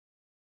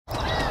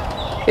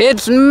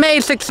It's May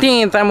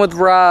 16th. I'm with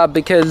Rob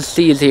because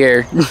he's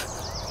here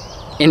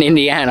in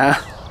Indiana,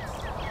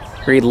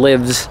 where he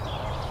lives.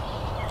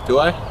 Do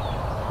I?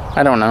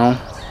 I don't know.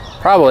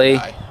 Probably.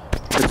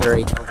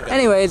 Missouri.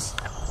 Anyways,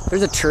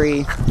 there's a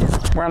tree.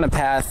 We're on a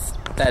path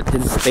that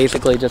is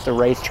basically just a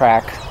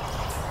racetrack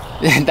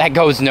that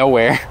goes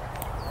nowhere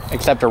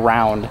except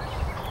around.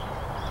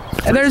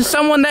 And there's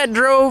someone that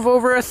drove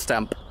over a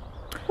stump.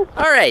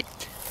 Alright,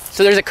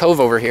 so there's a cove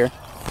over here.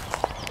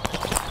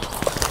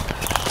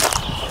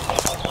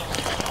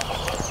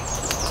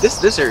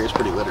 This area is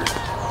pretty littered.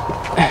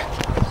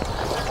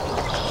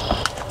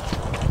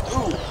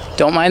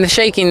 Don't mind the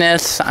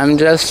shakiness. I'm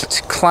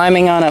just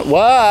climbing on it.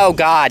 Whoa,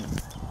 God.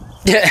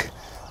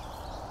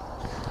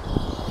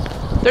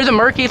 There's a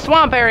murky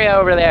swamp area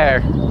over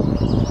there.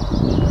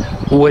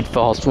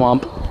 Woodfall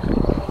Swamp.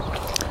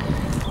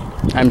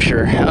 I'm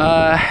sure.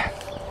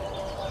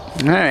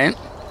 Alright.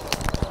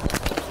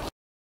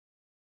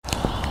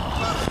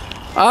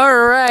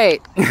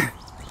 Alright.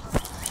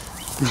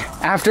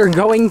 After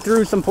going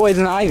through some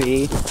poison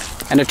ivy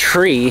and a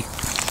tree,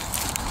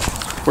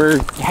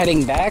 we're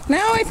heading back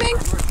now, I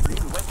think? We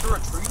went through a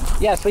tree?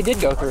 Yes, we did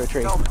go through a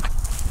tree.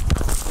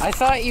 I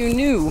thought you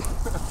knew.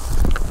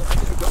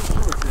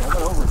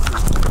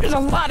 There's a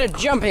lot of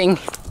jumping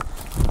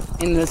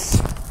in this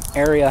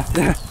area.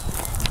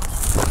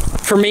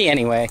 For me,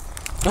 anyway.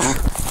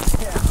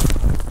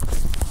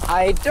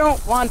 I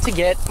don't want to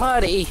get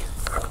muddy.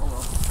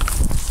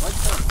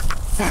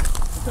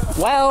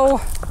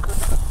 Well,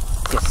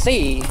 you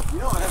see,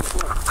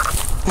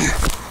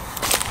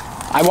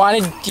 I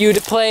wanted you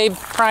to play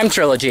Prime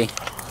Trilogy.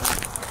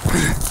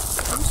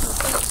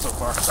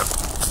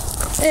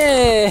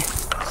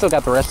 Still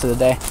got the rest of the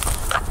day.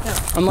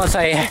 Unless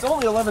It's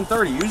only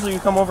 11:30. Usually you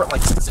come over at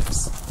like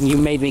 6. You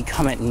made me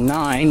come at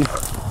 9.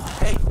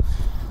 Hey. You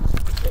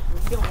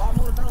get a lot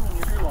more done when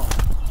you're here long.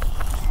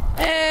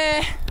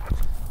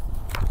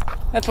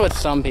 That's what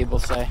some people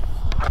say.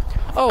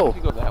 Oh.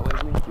 You go that way,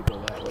 you go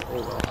that way. There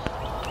you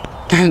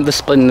go. The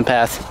split in the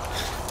path.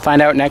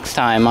 Find out next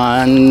time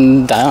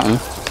on Down.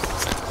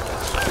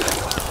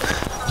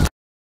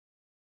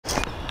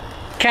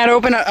 Can't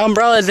open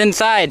umbrellas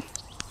inside.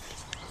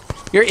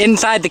 You're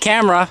inside the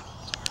camera.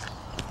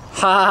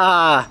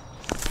 Ha!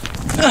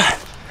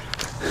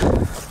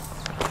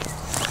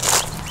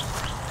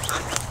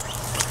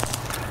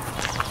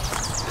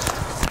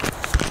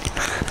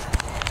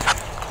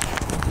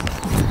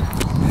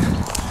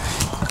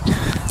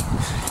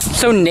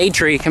 So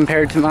naturey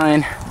compared to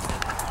mine.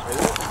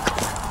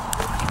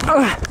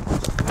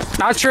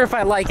 Not sure if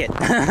I like it.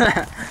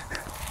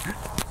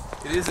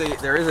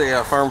 There is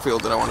a farm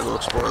field that I want to go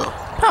explore though.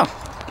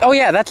 Oh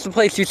yeah, that's the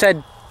place you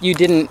said you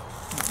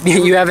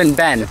haven't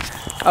been.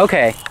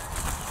 Okay.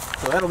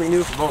 So that'll be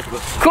new for both of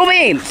us. Cool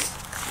beans!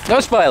 No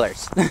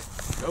spoilers. No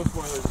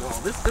spoilers at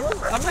all.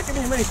 I'm not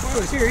giving you many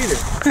spoilers here either.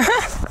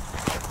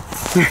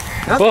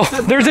 Well,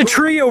 there's a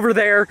tree over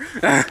there.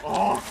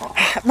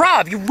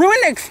 Rob, you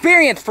ruined the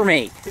experience for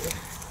me.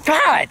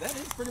 God! That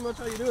is pretty much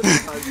how you do it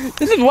sometimes.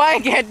 This is why I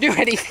can't do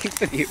anything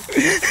with you.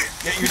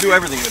 Yeah, you do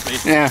everything with me.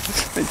 Yeah,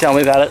 tell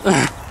me about it.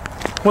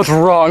 What's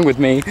wrong with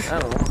me? I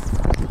don't know.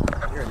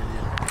 You're an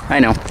idiot. I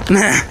know.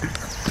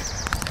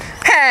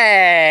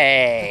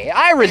 Hey!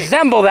 I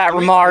resemble that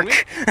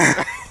remark.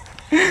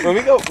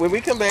 When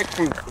we come back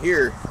from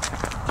here,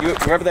 you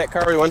remember that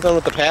car we went on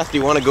with the path? Do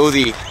you want to go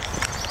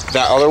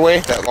that other way,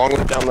 that long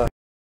way down the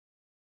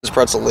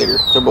pretzel later?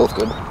 They're both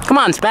good. Come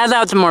on, spaz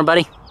out some more,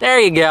 buddy. There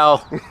you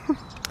go.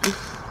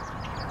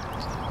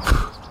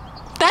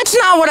 That's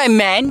not what I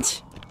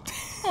meant.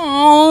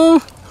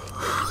 Oh.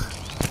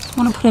 I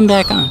want to put him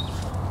back on.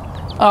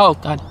 Oh,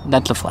 God,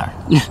 that's a flower.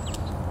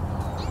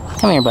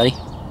 Come here, buddy.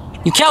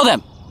 You killed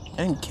him. I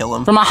didn't kill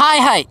him. From a high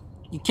height,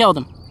 you killed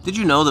him. Did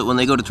you know that when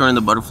they go to turn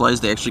the butterflies,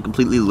 they actually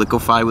completely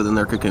liquefy within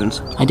their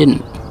cocoons? I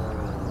didn't.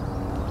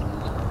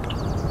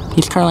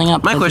 He's curling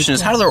up. My question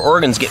is, how do their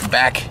organs get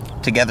back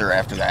together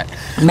after that?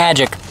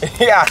 Magic.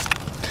 Yeah.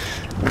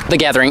 The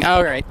Gathering.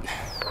 All right.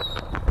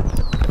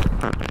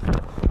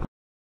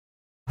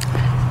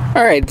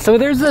 All right. So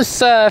there's this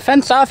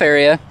fenced-off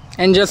area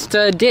and just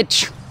a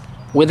ditch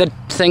with a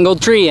single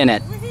tree in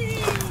it.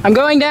 I'm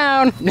going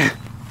down. You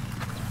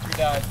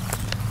died.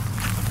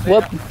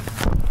 Whoop.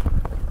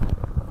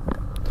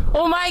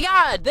 Oh my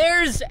God!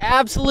 There's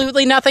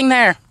absolutely nothing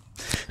there.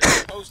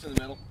 There's a post in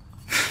the middle.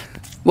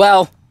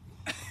 Well,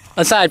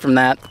 aside from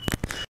that.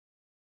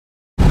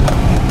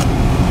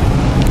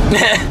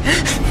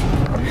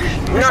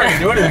 We're not gonna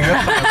do anything.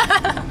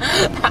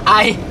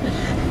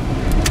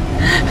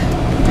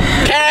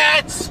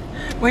 Cats!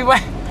 We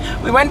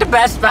went to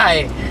Best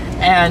Buy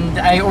and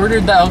I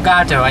ordered the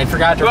Elgato. I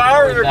forgot to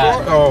record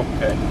that. Oh,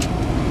 okay.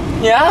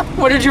 Yeah?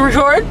 What did you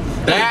record?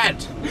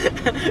 That!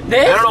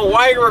 This? I don't know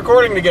why you're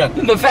recording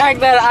again. The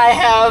fact that I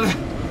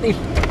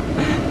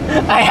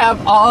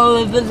have all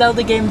of the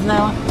Zelda games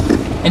now.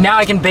 And now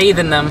I can bathe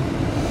in them.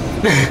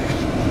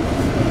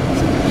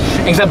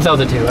 Except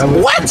Zelda 2.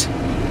 What?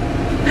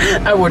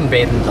 I wouldn't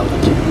bathe in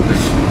Zelda 2.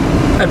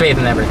 I bathe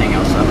in everything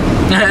else though.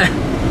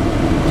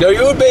 No,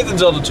 you would bathe in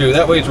Zelda 2.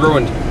 That way it's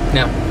ruined.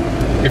 No.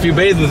 If you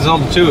bathe in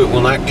Zelda 2, it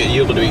will not get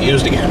able to be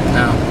used again.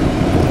 No.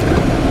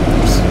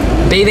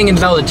 Bathing in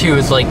Zelda 2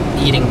 is like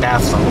eating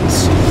bath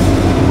salts.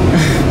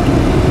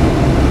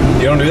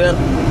 You don't do that?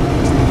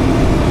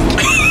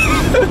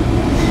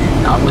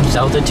 Not with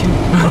Zelda 2. God.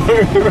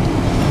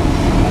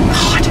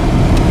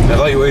 I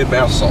thought you ate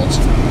bath salts.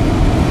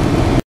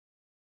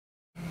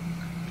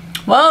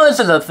 Well, this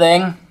is a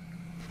thing.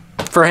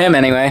 For him,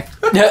 anyway.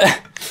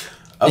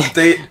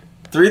 Update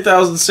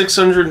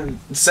 3,600,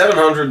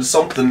 700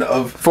 something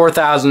of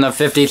 4,000 of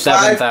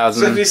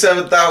 57,000.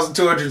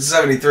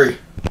 57,273.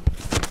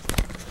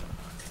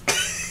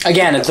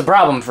 Again, it's a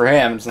problem for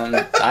him,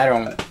 so I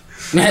don't...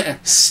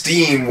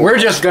 Steam. We're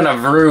just gonna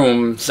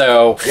vroom,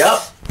 so... Yep.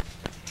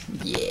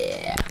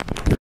 Yeah.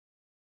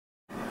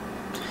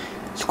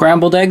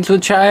 Scrambled eggs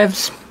with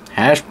chives.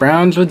 Hash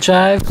browns with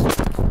chives.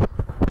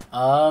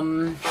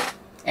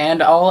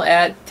 And all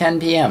at 10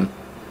 p.m.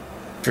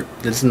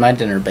 This is my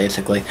dinner,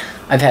 basically.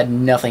 I've had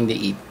nothing to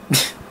eat,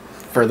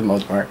 for the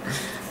most part.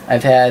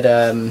 I've had,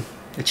 a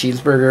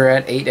cheeseburger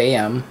at 8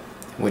 a.m.,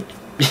 which...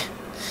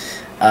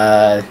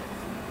 I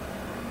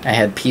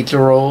had pizza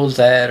rolls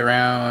at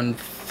around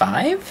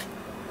 5?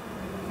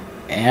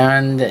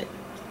 And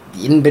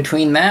in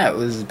between that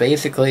was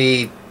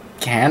basically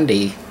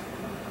candy.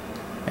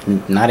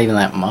 And not even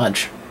that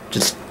much.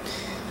 Just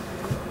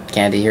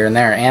candy here and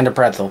there, and a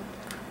pretzel.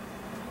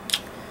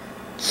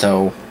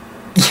 So,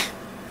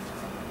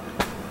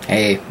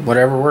 hey,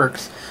 whatever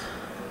works.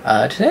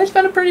 Today's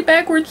been a pretty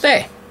backwards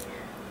day.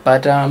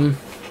 But, I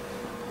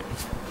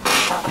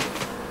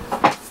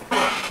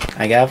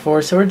got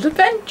 4 Swords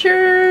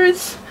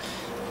Adventures!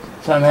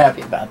 So I'm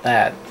happy about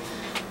that.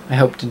 I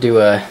hope to do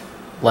a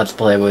Let's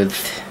Play with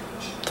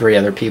 3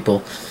 other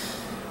people.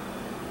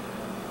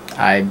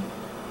 I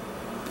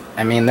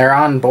mean, they're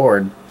on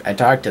board. I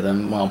talked to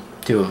them, well,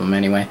 2 of them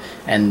anyway,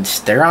 and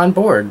they're on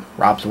board.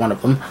 Rob's one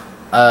of them.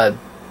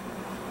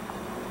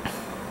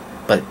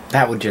 But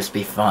that would just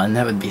be fun.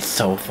 That would be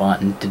so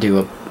fun to do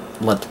a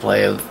Let's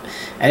Play of...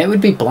 And it would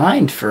be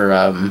blind for,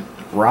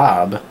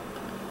 Rob.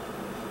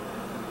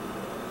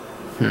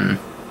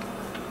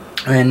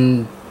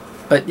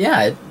 But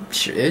yeah,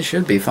 it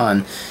should be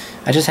fun.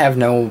 I just have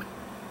no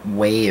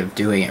way of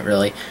doing it,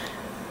 really.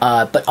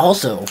 But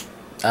also,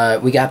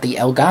 we got the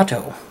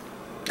Elgato.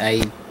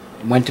 I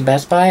went to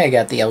Best Buy, I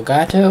got the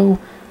Elgato.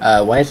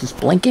 Why is this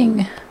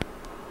blinking?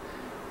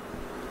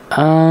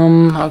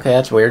 Okay,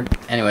 that's weird.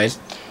 Anyways,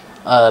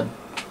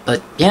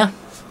 but yeah,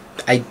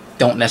 I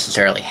don't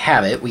necessarily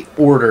have it. We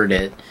ordered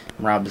it.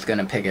 Rob's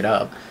gonna pick it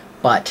up.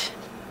 But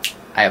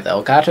I have the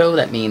Elgato.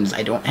 That means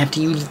I don't have to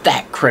use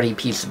that cruddy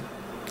piece of...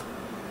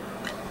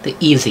 the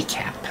Easy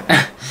Cap.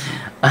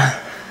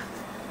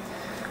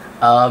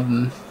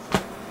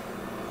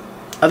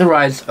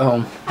 Otherwise,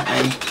 oh,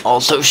 I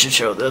also should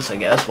show this, I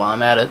guess, while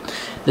I'm at it.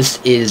 This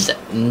is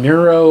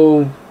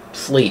Neuro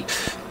Sleep.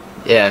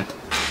 Yeah.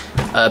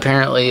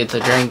 Apparently it's a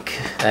drink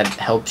that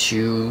helps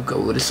you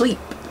go to sleep.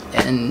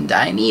 And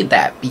I need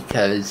that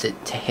because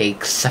it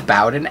takes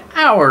about an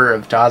hour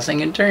of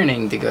tossing and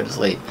turning to go to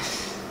sleep.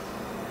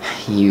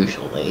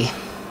 Usually.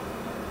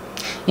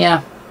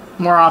 Yeah,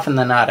 more often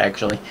than not,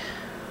 actually.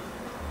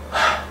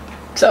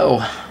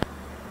 So,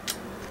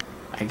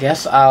 I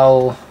guess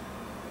I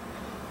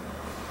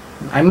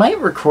might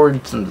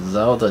record some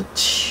Zelda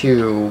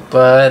 2,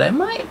 but I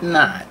might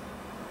not.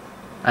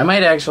 I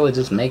might actually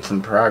just make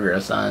some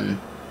progress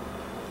on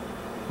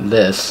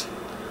this.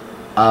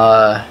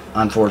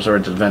 On 4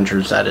 Swords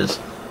Adventures, that is.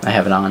 I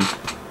have it on.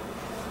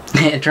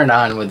 It turned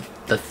on with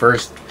the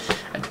first...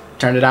 I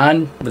turned it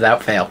on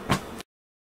without fail.